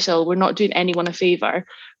not special, we're not doing anyone a favour,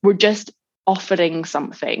 we're just offering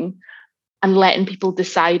something and letting people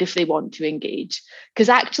decide if they want to engage. Because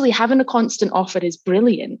actually having a constant offer is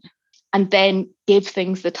brilliant, and then give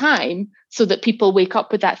things the time so that people wake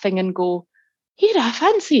up with that thing and go, here, I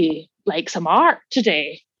fancy some art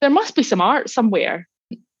today. There must be some art somewhere.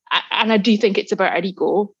 And I do think it's about our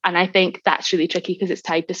ego. And I think that's really tricky because it's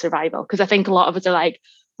tied to survival. Because I think a lot of us are like,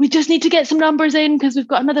 we just need to get some numbers in because we've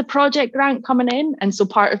got another project grant coming in. And so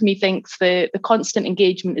part of me thinks the constant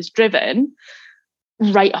engagement is driven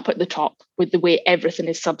right up at the top with the way everything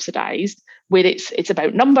is subsidized, where it's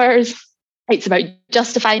about numbers, it's about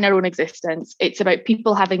justifying our own existence, it's about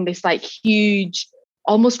people having this huge,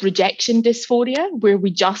 almost rejection dysphoria, where we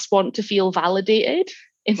just want to feel validated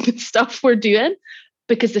in the stuff we're doing,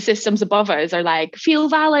 because the systems above us are like, feel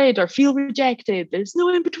valid or feel rejected. There's no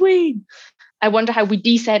in between. I wonder how we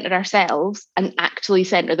decenter ourselves and actually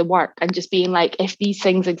center the work, and just being like, if these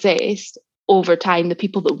things exist over time, the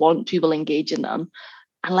people that want to will engage in them.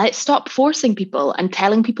 And let's stop forcing people and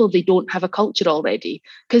telling people they don't have a culture already,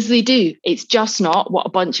 because they do. It's just not what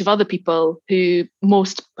a bunch of other people who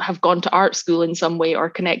most have gone to art school in some way or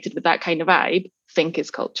connected with that kind of vibe think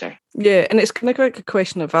is culture. Yeah, and it's kind of like a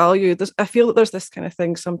question of value. I feel that there's this kind of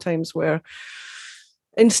thing sometimes where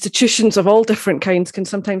institutions of all different kinds can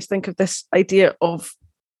sometimes think of this idea of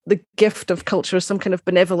the gift of culture as some kind of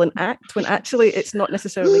benevolent act, when actually it's not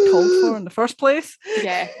necessarily called for in the first place.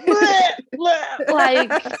 Yeah.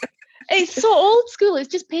 It's so old school. It's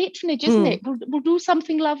just patronage, isn't it? We'll do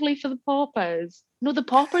something lovely for the paupers. No, the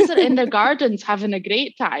paupers are in their gardens having a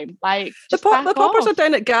great time. The paupers are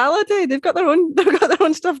down at Gala Day. They've got their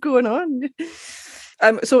own stuff going on.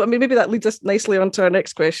 So maybe that leads us nicely on to our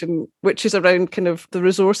next question, which is around kind of the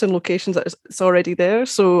resource and locations that's already there.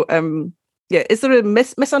 So is there a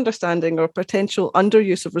misunderstanding or potential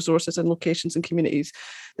underuse of resources and locations and communities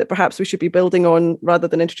that perhaps we should be building on rather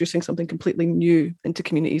than introducing something completely new into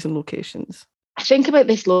communities and locations? I think about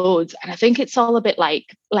this loads, and I think it's all a bit like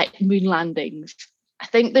moon landings. I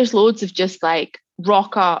think there's loads of just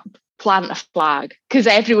rock up, plant a flag, because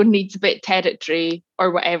everyone needs a bit of territory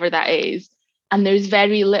or whatever that is. And there's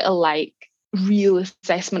very little real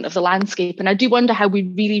assessment of the landscape. And I do wonder how we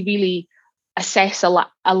really, really assess a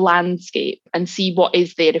landscape and see what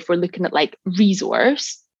is there if we're looking at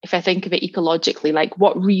resource. If I think of it ecologically,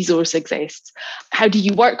 what resource exists? How do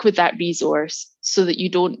you work with that resource so that you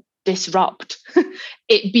don't disrupt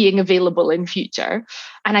it being available in future.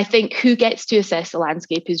 And I think who gets to assess the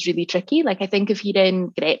landscape is really tricky. Like, I think if you're in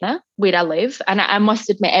Gretna, where I live, and I must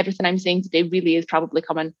admit everything I'm saying today really is probably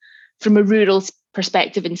coming from a rural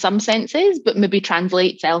perspective in some senses, but maybe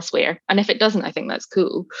translates elsewhere. And if it doesn't, I think that's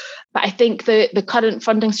cool. But I think the current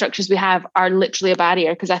funding structures we have are literally a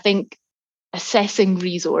barrier, because I think assessing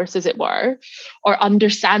resource, as it were, or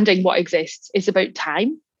understanding what exists is about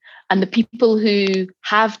time. And the people who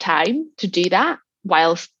have time to do that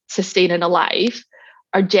while sustaining a life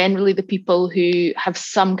are generally the people who have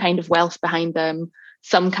some kind of wealth behind them,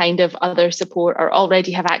 some kind of other support, or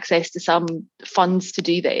already have access to some funds to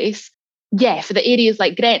do this. Yeah, for the areas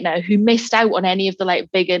like Gretna, who missed out on any of the like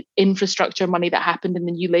big infrastructure money that happened in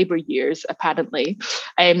the New Labour years, apparently,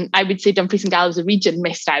 I would say Dumfries and Galloway as a region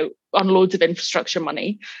missed out on loads of infrastructure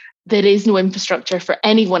money. There is no infrastructure for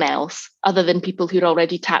anyone else other than people who are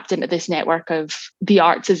already tapped into this network of the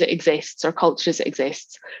arts as it exists or culture as it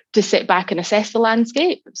exists to sit back and assess the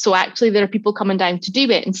landscape. So actually there are people coming down to do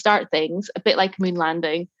it and start things, a bit like Moon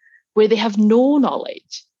Landing, where they have no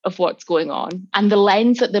knowledge of what's going on. And the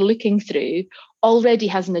lens that they're looking through already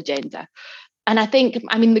has an agenda. And I think,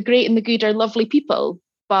 I mean, the great and the good are lovely people,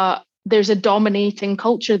 but there's a dominating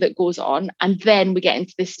culture that goes on. And then we get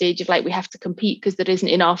into this stage of like, we have to compete because there isn't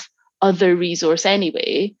enough other resource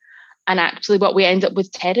anyway. And actually what we end up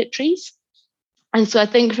with territories. And so I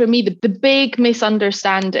think for me, the big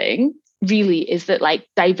misunderstanding really is that like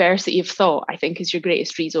diversity of thought, I think, is your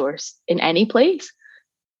greatest resource in any place.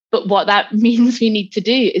 But what that means we need to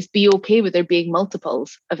do is be okay with there being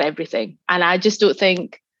multiples of everything. And I just don't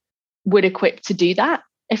think we're equipped to do that.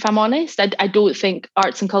 If I'm honest, I don't think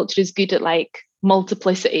arts and culture is good at like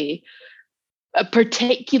multiplicity,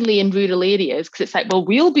 particularly in rural areas, because it's like, well,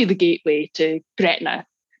 we'll be the gateway to Gretna,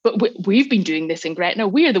 but we've been doing this in Gretna.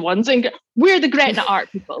 We're the ones, we're the Gretna art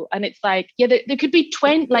people. And it's like, yeah, there could be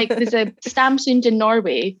 20, like there's a Stamsund in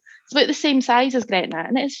Norway. It's about the same size as Gretna,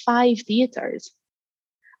 and it has 5 theatres.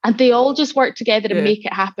 And they all just work together and make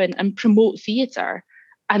it happen and promote theatre.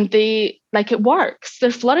 And they, like, it works. They're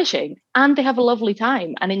flourishing and they have a lovely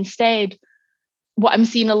time. And instead, what I'm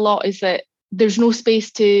seeing a lot is that there's no space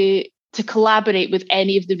to collaborate with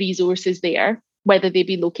any of the resources there, whether they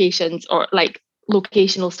be locations or like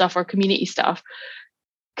locational stuff or community stuff,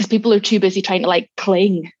 because people are too busy trying to like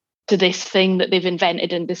cling to this thing that they've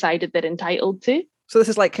invented and decided they're entitled to. So this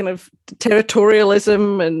is like kind of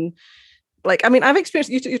territorialism and like, I mean, I've experienced,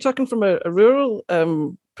 you're talking from a rural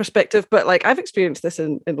perspective, but like I've experienced this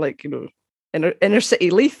in like, you know, inner city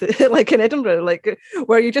Leith, like in Edinburgh, like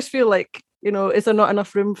where you just feel like, you know, is there not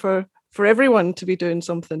enough room for everyone to be doing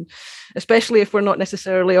something, especially if we're not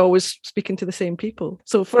necessarily always speaking to the same people.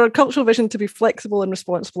 So for a cultural vision to be flexible and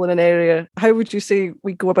responsible in an area, how would you say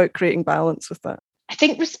we go about creating balance with that? I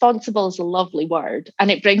think responsible is a lovely word. And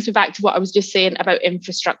it brings me back to what I was just saying about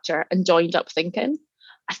infrastructure and joined up thinking.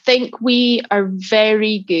 I think we are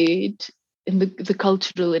very good in the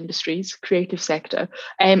cultural industries, creative sector,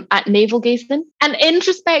 at navel gazing. And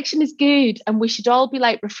introspection is good. And we should all be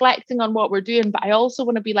like reflecting on what we're doing. But I also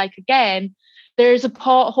want to be like, again, there's a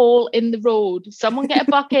pothole in the road. Someone get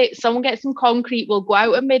a bucket, someone get some concrete. We'll go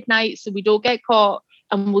out at midnight so we don't get caught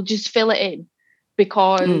and we'll just fill it in.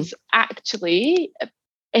 Because actually,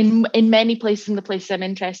 in many places, in the places I'm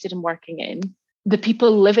interested in working in, the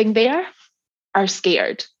people living there are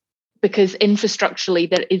scared because infrastructurally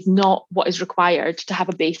there is not what is required to have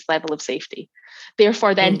a base level of safety.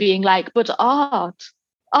 Therefore, then being like, but art,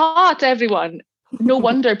 everyone. No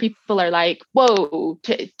wonder people are like, whoa,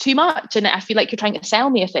 too much. And I feel like you're trying to sell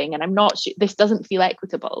me a thing and I'm not sure, this doesn't feel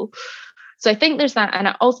equitable. So I think there's that. And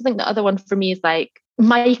I also think the other one for me is like,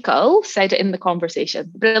 Michael said it in the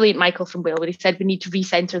conversation, brilliant Michael from Wales, where he said we need to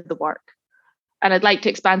recenter the work. And I'd like to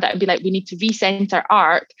expand that and be like, we need to recenter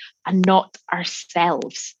art and not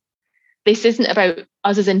ourselves. This isn't about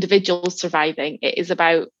us as individuals surviving. It is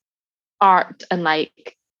about art and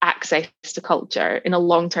like access to culture in a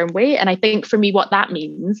long-term way. And I think for me, what that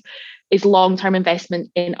means is long-term investment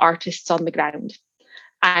in artists on the ground.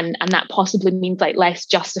 And that possibly means like less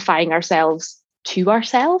justifying ourselves to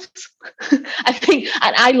ourselves. I think,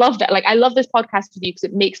 and I loved it. Like, I love this podcast with you because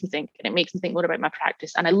it makes me think, and it makes me think more about my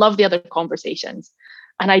practice. And I love the other conversations.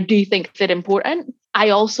 And I do think they're important. I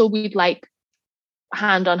also would like,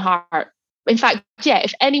 hand on heart, in fact, yeah,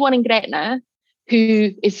 if anyone in Gretna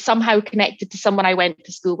who is somehow connected to someone I went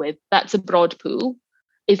to school with, that's a broad pool,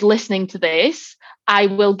 is listening to this, I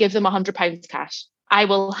will give them £100 cash. I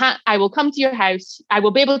will come to your house, I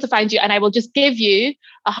will be able to find you, and I will just give you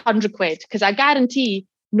 £100 because I guarantee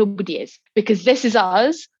nobody is, because this is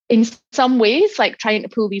us in some ways, like trying to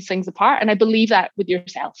pull these things apart. And I believe that with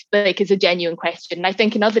yourself, like it's a genuine question. And I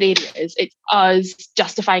think in other areas, it's us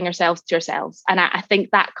justifying ourselves to ourselves. And I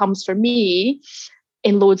think that comes for me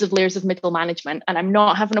in loads of layers of middle management. And I'm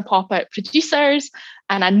not having a pop at producers.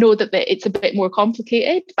 And I know that it's a bit more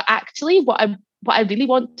complicated, but actually what I really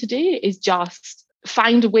want to do is just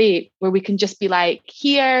find a way where we can just be like,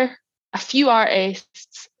 here, a few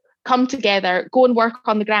artists, come together, go and work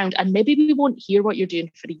on the ground, and maybe we won't hear what you're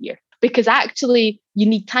doing for a year. Because actually you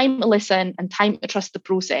need time to listen and time to trust the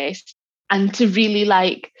process and to really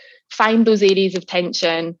like find those areas of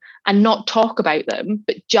tension and not talk about them,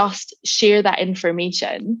 but just share that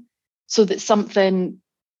information so that something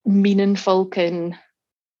meaningful can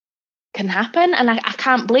happen. And I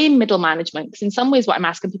can't blame middle management, because in some ways what I'm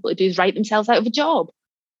asking people to do is write themselves out of a job.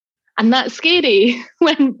 And that's scary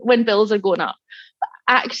when bills are going up.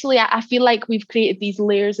 Actually, I feel like we've created these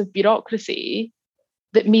layers of bureaucracy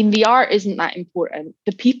that mean the art isn't that important.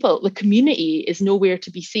 The people, the community is nowhere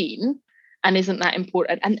to be seen and isn't that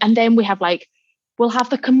important. And then we have we'll have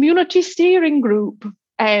the community steering group.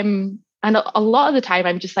 And a lot of the time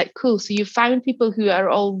I'm just like, cool, so you've found people who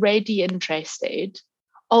are already interested,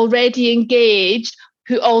 already engaged,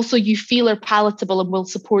 who also you feel are palatable and will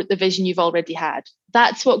support the vision you've already had.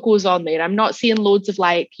 That's what goes on there. I'm not seeing loads of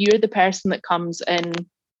you're the person that comes and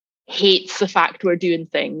hates the fact we're doing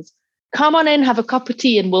things. Come on in, have a cup of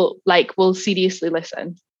tea, and we'll seriously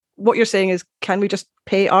listen. What you're saying is, can we just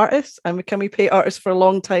pay artists? And can we pay artists for a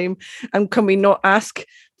long time? And can we not ask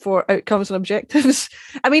for outcomes and objectives?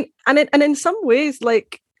 I mean, and in some ways,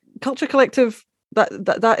 Culture Collective,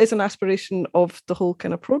 that is an aspiration of the whole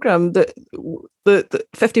kind of program, that the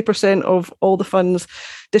 50% of all the funds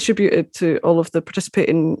distributed to all of the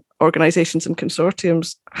participating organizations and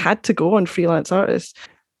consortiums had to go on freelance artists.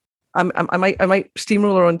 I might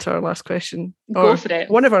steamroller on to our last question. Go for it.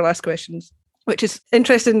 One of our last questions, which is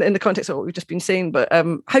interesting in the context of what we've just been saying, but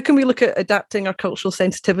how can we look at adapting our cultural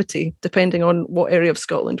sensitivity depending on what area of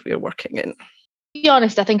Scotland we are working in? To be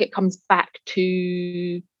honest, I think it comes back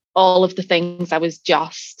to all of the things I was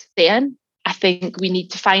just saying. I think we need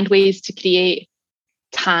to find ways to create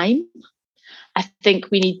time. I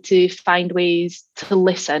think we need to find ways to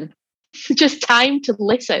listen, just time to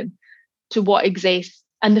listen to what exists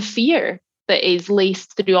and the fear that is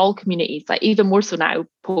laced through all communities, even more so now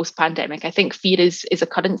post-pandemic. I think fear is a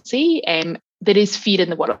currency. There is fear in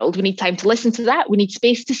the world. We need time to listen to that. We need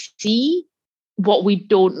space to see what we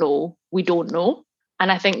don't know.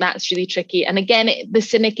 And I think that's really tricky. And again, the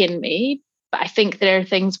cynic in me, but I think there are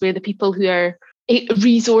things where the people who are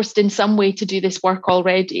resourced in some way to do this work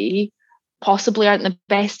already possibly aren't the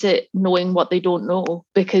best at knowing what they don't know,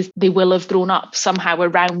 because they will have grown up somehow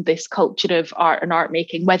around this culture of art and art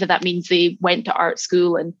making, whether that means they went to art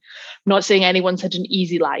school. And I'm not saying anyone's had an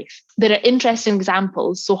easy life. There are interesting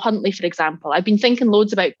examples. So Huntly, for example, I've been thinking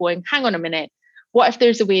loads about going, hang on a minute, what if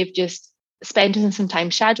there's a way of just spending some time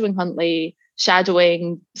shadowing Huntly,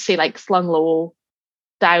 shadowing, say, Slung Low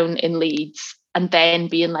down in Leeds, and then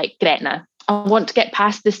being like, Gretna, I want to get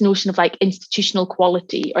past this notion of institutional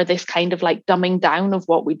quality, or this kind of dumbing down of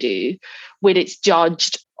what we do, where it's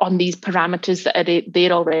judged on these parameters that are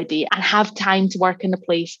there already, and have time to work in a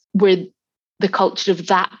place where the culture of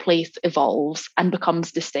that place evolves and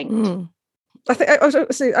becomes distinct. I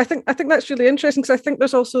think that's really interesting, because I think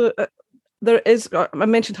there's also I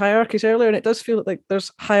mentioned hierarchies earlier, and it does feel like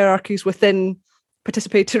there's hierarchies within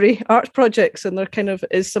participatory art projects, and there kind of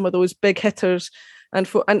is some of those big hitters, and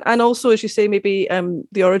also, as you say, maybe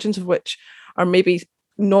the origins of which are maybe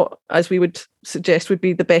not, as we would suggest, would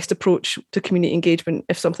be the best approach to community engagement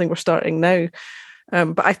if something were starting now.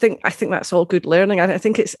 But I think that's all good learning. I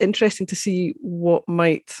think it's interesting to see what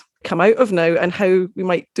might come out of now and how we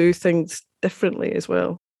might do things differently as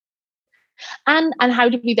well. And how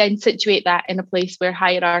do we then situate that in a place where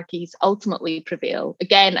hierarchies ultimately prevail?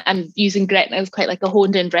 Again, I'm using Gretna as quite a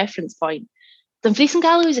honed-in reference point. Dumfries and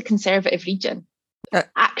Galloway is a conservative region.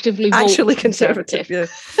 Actively actually conservative, yeah.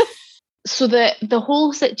 So the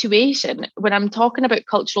whole situation, when I'm talking about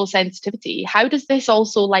cultural sensitivity, how does this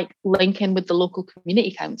also link in with the local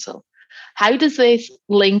community council? How does this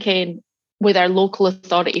link in with our local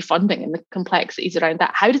authority funding and the complexities around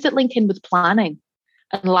that? How does it link in with planning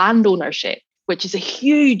and land ownership, which is a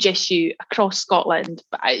huge issue across Scotland,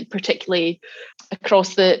 but particularly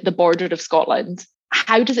across the border of Scotland?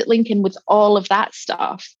 How does it link in with all of that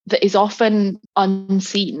stuff that is often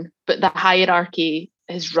unseen, but the hierarchy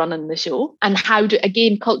is running the show? And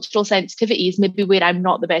again, cultural sensitivity is maybe where I'm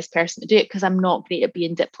not the best person to do it, because I'm not great at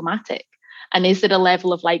being diplomatic. And is there a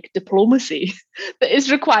level of like diplomacy that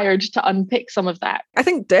is required to unpick some of that? I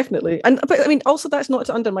think definitely. But I mean, also that's not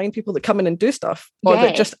to undermine people that come in and do stuff, or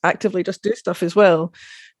that just actively just do stuff as well.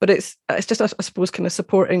 But it's just, I suppose, kind of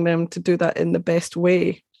supporting them to do that in the best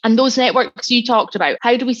way. And those networks you talked about,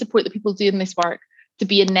 how do we support the people doing this work to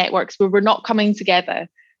be in networks where we're not coming together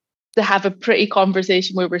to have a pretty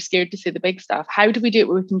conversation where we're scared to say the big stuff? How do we do it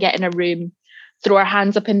where we can get in a room, throw our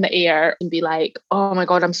hands up in the air and be like, oh my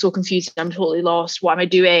God, I'm so confused. I'm totally lost. What am I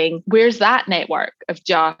doing? Where's that network of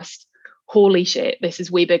just, holy shit, this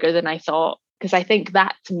is way bigger than I thought? Because I think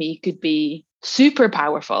that to me could be super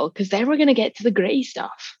powerful, because then we're going to get to the grey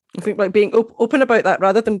stuff. I think like being open about that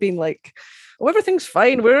rather than being like, oh, everything's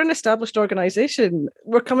fine. We're an established organisation.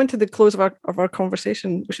 We're coming to the close of our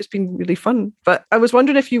conversation, which has been really fun. But I was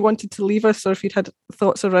wondering if you wanted to leave us, or if you'd had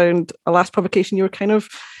thoughts around a last provocation. You were kind of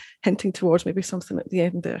hinting towards maybe something at the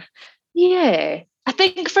end there. Yeah. I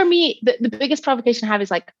think for me, the biggest provocation I have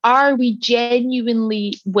is like, are we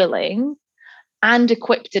genuinely willing and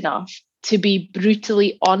equipped enough to be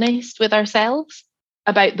brutally honest with ourselves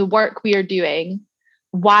about the work we are doing,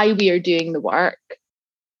 why we are doing the work,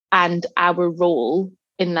 and our role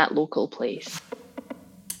in that local place?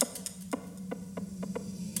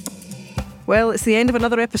 Well, it's the end of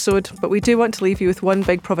another episode, but we do want to leave you with one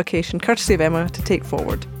big provocation, courtesy of Emma, to take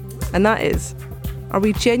forward. And that is, are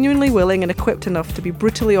we genuinely willing and equipped enough to be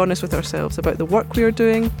brutally honest with ourselves about the work we are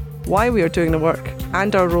doing, why we are doing the work,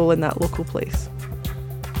 and our role in that local place?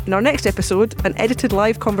 In our next episode, an edited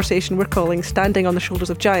live conversation we're calling Standing on the Shoulders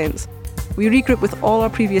of Giants, we regroup with all our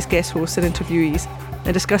previous guest hosts and interviewees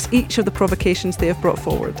and discuss each of the provocations they have brought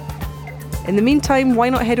forward. In the meantime, why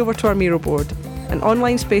not head over to our Miro board, an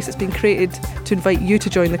online space that's been created to invite you to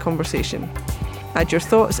join the conversation. Add your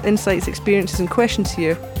thoughts, insights, experiences and questions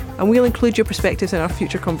here, and we'll include your perspectives in our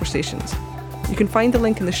future conversations. You can find the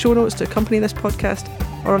link in the show notes to accompany this podcast,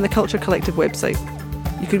 or on the Culture Collective website.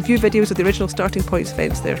 You can view videos of the original Starting Points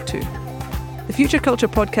events there too. The Future Culture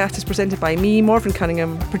podcast is presented by me, Morven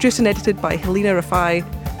Cunningham, produced and edited by Helena Rafai,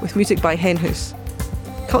 with music by Henhouse.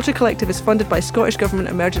 Culture Collective is funded by Scottish Government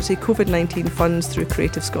Emergency COVID-19 funds through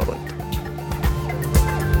Creative Scotland.